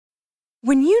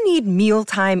When you need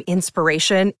mealtime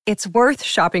inspiration, it's worth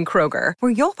shopping Kroger,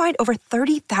 where you'll find over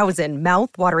 30,000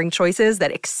 mouth-watering choices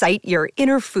that excite your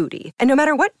inner foodie. And no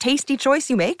matter what tasty choice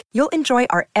you make, you'll enjoy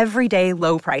our everyday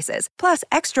low prices, plus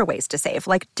extra ways to save,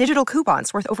 like digital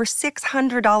coupons worth over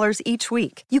 $600 each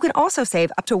week. You can also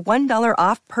save up to $1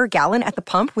 off per gallon at the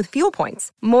pump with fuel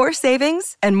points. More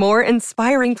savings and more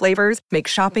inspiring flavors make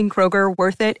shopping Kroger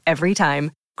worth it every time.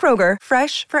 Kroger,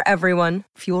 fresh for everyone.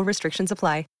 Fuel restrictions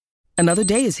apply. Another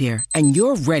day is here, and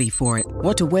you're ready for it.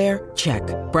 What to wear? Check.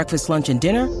 Breakfast, lunch, and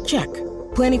dinner? Check.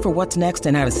 Planning for what's next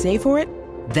and how to save for it?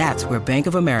 That's where Bank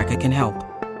of America can help.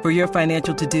 For your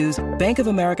financial to-dos, Bank of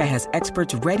America has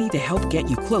experts ready to help get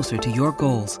you closer to your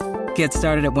goals. Get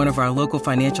started at one of our local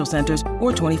financial centers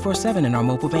or 24/7 in our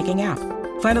mobile banking app.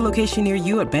 Find a location near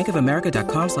you at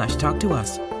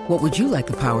bankofamerica.com/talktous. What would you like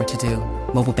the power to do?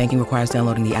 Mobile banking requires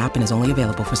downloading the app and is only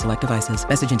available for select devices.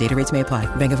 Message and data rates may apply.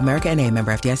 Bank of America N.A.,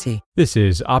 member FDIC. This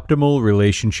is Optimal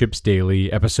Relationships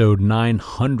Daily, episode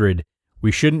 900.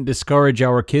 We Shouldn't Discourage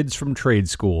Our Kids from Trade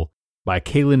School by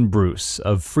Kaylin Bruce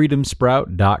of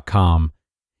freedomsprout.com.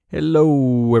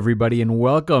 Hello, everybody, and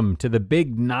welcome to the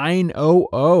big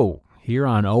 900 here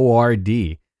on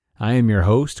ORD. I am your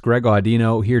host, Greg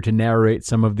Audino, here to narrate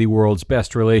some of the world's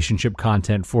best relationship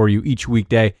content for you each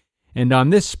weekday. And on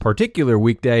this particular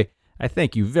weekday, I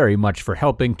thank you very much for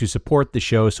helping to support the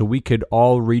show so we could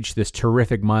all reach this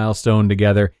terrific milestone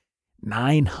together.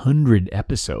 900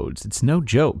 episodes. It's no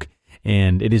joke.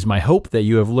 And it is my hope that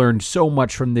you have learned so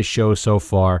much from this show so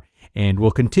far and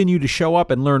will continue to show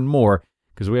up and learn more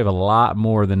because we have a lot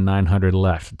more than 900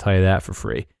 left. I'll tell you that for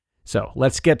free. So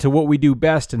let's get to what we do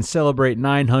best and celebrate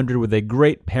 900 with a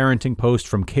great parenting post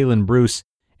from Kaylin Bruce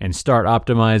and start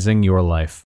optimizing your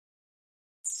life.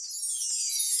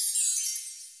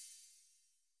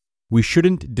 We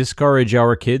Shouldn't Discourage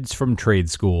Our Kids from Trade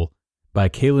School by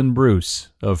Kaylin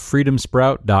Bruce of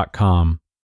freedomsprout.com.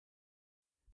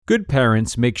 Good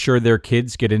parents make sure their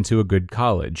kids get into a good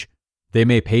college. They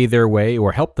may pay their way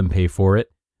or help them pay for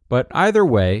it, but either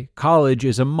way, college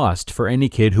is a must for any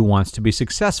kid who wants to be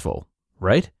successful,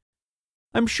 right?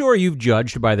 I'm sure you've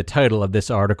judged by the title of this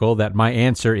article that my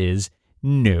answer is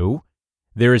no.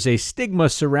 There is a stigma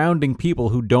surrounding people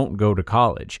who don't go to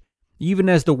college. Even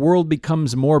as the world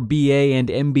becomes more BA and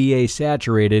MBA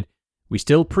saturated, we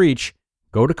still preach,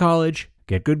 go to college,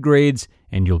 get good grades,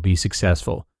 and you'll be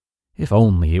successful. If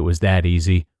only it was that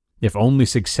easy. If only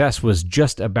success was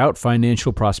just about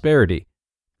financial prosperity.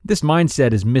 This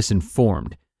mindset is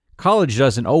misinformed. College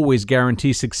doesn't always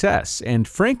guarantee success, and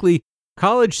frankly,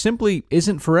 college simply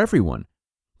isn't for everyone.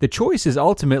 The choice is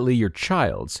ultimately your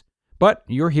child's, but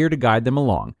you're here to guide them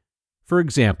along. For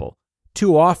example,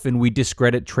 too often we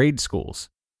discredit trade schools.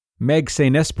 Meg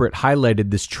St. Esprit highlighted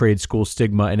this trade school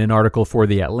stigma in an article for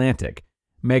The Atlantic.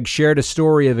 Meg shared a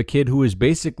story of a kid who was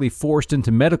basically forced into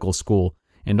medical school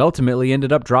and ultimately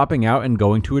ended up dropping out and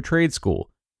going to a trade school.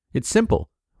 It's simple.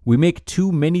 We make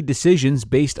too many decisions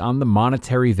based on the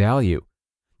monetary value.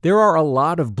 There are a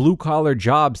lot of blue-collar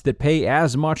jobs that pay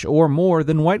as much or more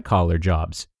than white-collar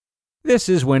jobs. This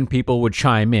is when people would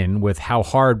chime in with how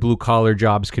hard blue-collar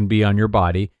jobs can be on your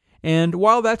body. And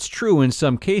while that's true in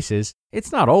some cases,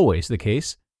 it's not always the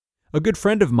case. A good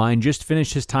friend of mine just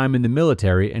finished his time in the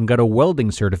military and got a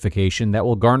welding certification that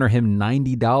will garner him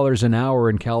 $90 an hour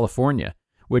in California,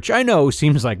 which I know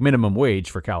seems like minimum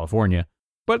wage for California,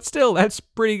 but still, that's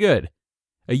pretty good.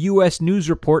 A U.S. news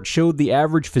report showed the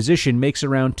average physician makes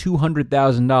around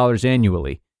 $200,000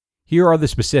 annually. Here are the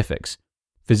specifics.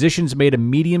 Physicians made a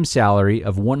median salary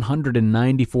of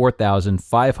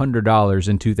 $194,500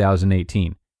 in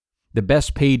 2018. The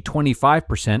best paid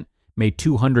 25% made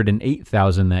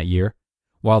 $208,000 that year,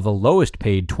 while the lowest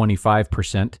paid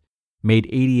 25% made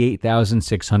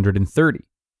 $88,630.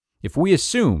 If we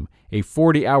assume a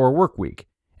 40-hour work week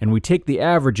and we take the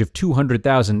average of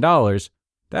 $200,000,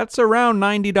 that's around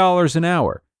 $90 an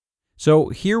hour. So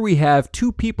here we have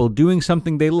two people doing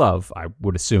something they love, I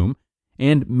would assume,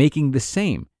 and making the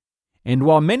same. And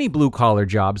while many blue-collar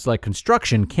jobs like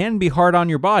construction can be hard on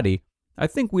your body, I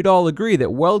think we'd all agree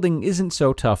that welding isn't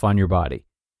so tough on your body.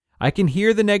 I can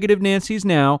hear the negative Nancys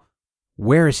now.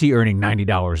 Where is he earning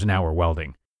 $90 an hour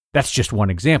welding? That's just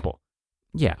one example.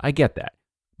 Yeah, I get that.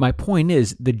 My point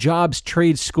is, the jobs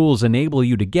trade schools enable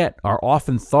you to get are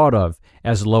often thought of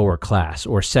as lower class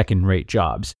or second-rate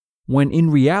jobs, when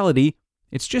in reality,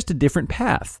 it's just a different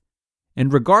path.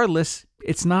 And regardless,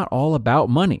 it's not all about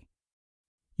money.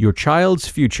 Your child's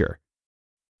future.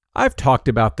 I've talked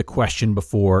about the question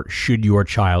before, should your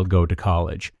child go to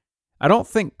college? I don't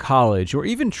think college, or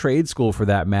even trade school for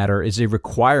that matter, is a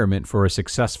requirement for a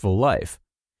successful life.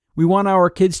 We want our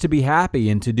kids to be happy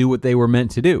and to do what they were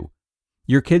meant to do.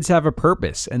 Your kids have a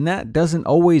purpose, and that doesn't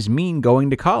always mean going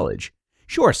to college.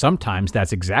 Sure, sometimes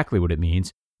that's exactly what it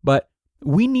means, but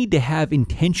we need to have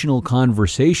intentional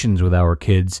conversations with our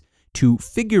kids to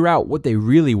figure out what they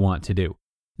really want to do,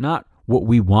 not what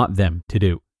we want them to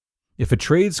do. If a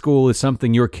trade school is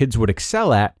something your kids would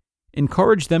excel at,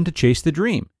 encourage them to chase the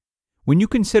dream. When you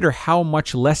consider how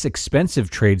much less expensive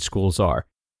trade schools are,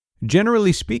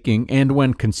 generally speaking, and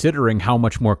when considering how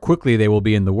much more quickly they will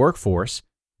be in the workforce,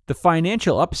 the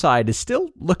financial upside is still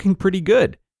looking pretty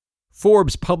good.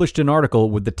 Forbes published an article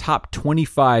with the top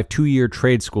 25 two-year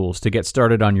trade schools to get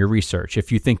started on your research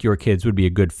if you think your kids would be a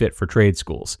good fit for trade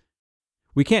schools.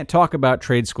 We can't talk about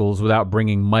trade schools without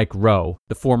bringing Mike Rowe,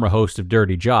 the former host of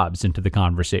Dirty Jobs, into the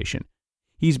conversation.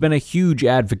 He's been a huge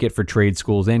advocate for trade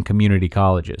schools and community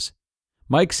colleges.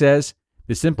 Mike says,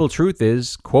 the simple truth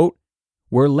is, quote,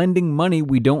 we're lending money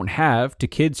we don't have to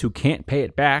kids who can't pay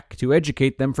it back to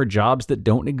educate them for jobs that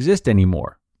don't exist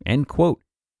anymore, end quote.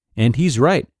 And he's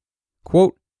right.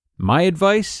 Quote, my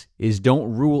advice is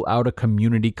don't rule out a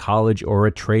community college or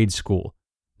a trade school.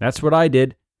 That's what I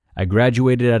did. I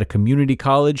graduated at a community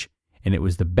college, and it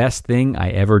was the best thing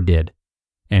I ever did.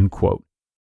 End quote.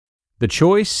 The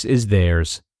choice is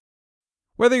theirs.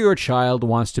 Whether your child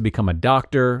wants to become a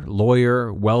doctor,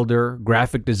 lawyer, welder,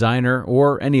 graphic designer,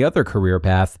 or any other career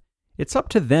path, it's up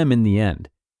to them in the end.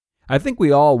 I think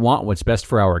we all want what's best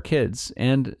for our kids,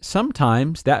 and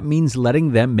sometimes that means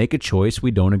letting them make a choice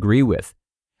we don't agree with.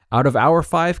 Out of our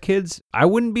 5 kids, I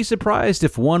wouldn't be surprised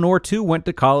if 1 or 2 went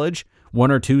to college,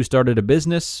 1 or 2 started a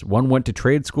business, 1 went to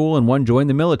trade school, and 1 joined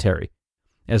the military.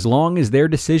 As long as their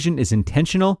decision is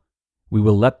intentional, we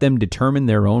will let them determine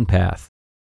their own path.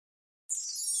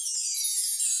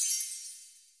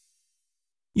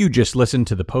 You just listened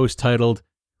to the post titled,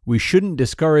 We Shouldn't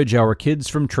Discourage Our Kids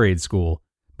from Trade School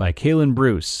by Kaylin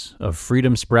Bruce of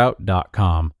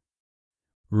freedomsprout.com.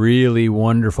 Really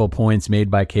wonderful points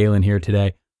made by Kaylin here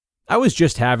today. I was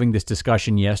just having this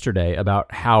discussion yesterday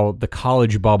about how the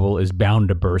college bubble is bound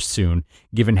to burst soon,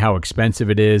 given how expensive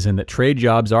it is and that trade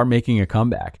jobs are making a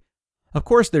comeback. Of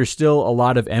course, there's still a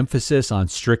lot of emphasis on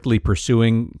strictly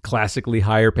pursuing classically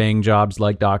higher paying jobs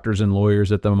like doctors and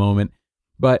lawyers at the moment,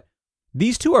 but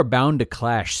these two are bound to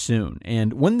clash soon,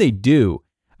 and when they do,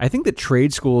 I think that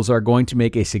trade schools are going to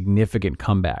make a significant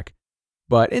comeback.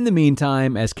 But in the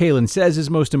meantime, as Kaylin says is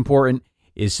most important,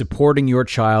 is supporting your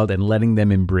child and letting them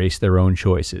embrace their own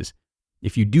choices.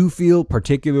 If you do feel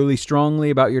particularly strongly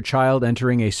about your child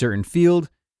entering a certain field,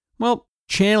 well,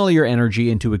 channel your energy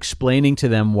into explaining to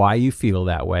them why you feel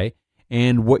that way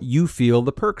and what you feel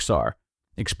the perks are.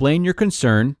 Explain your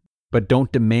concern, but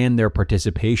don't demand their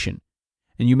participation.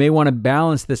 And you may want to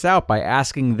balance this out by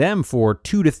asking them for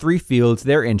 2 to 3 fields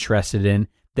they're interested in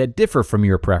that differ from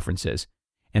your preferences,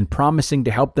 and promising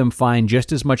to help them find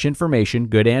just as much information,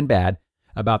 good and bad,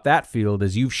 about that field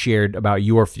as you've shared about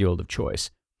your field of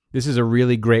choice. This is a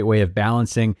really great way of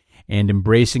balancing and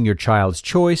embracing your child's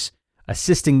choice,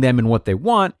 assisting them in what they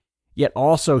want, yet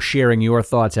also sharing your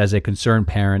thoughts as a concerned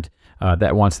parent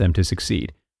that wants them to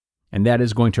succeed. And that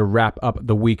is going to wrap up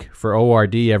the week for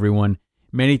ORD, everyone.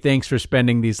 Many thanks for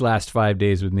spending these last 5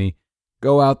 days with me.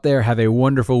 Go out there, have a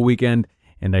wonderful weekend,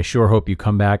 and I sure hope you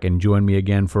come back and join me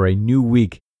again for a new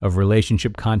week of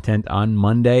relationship content on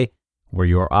Monday, where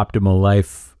your optimal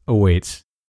life awaits.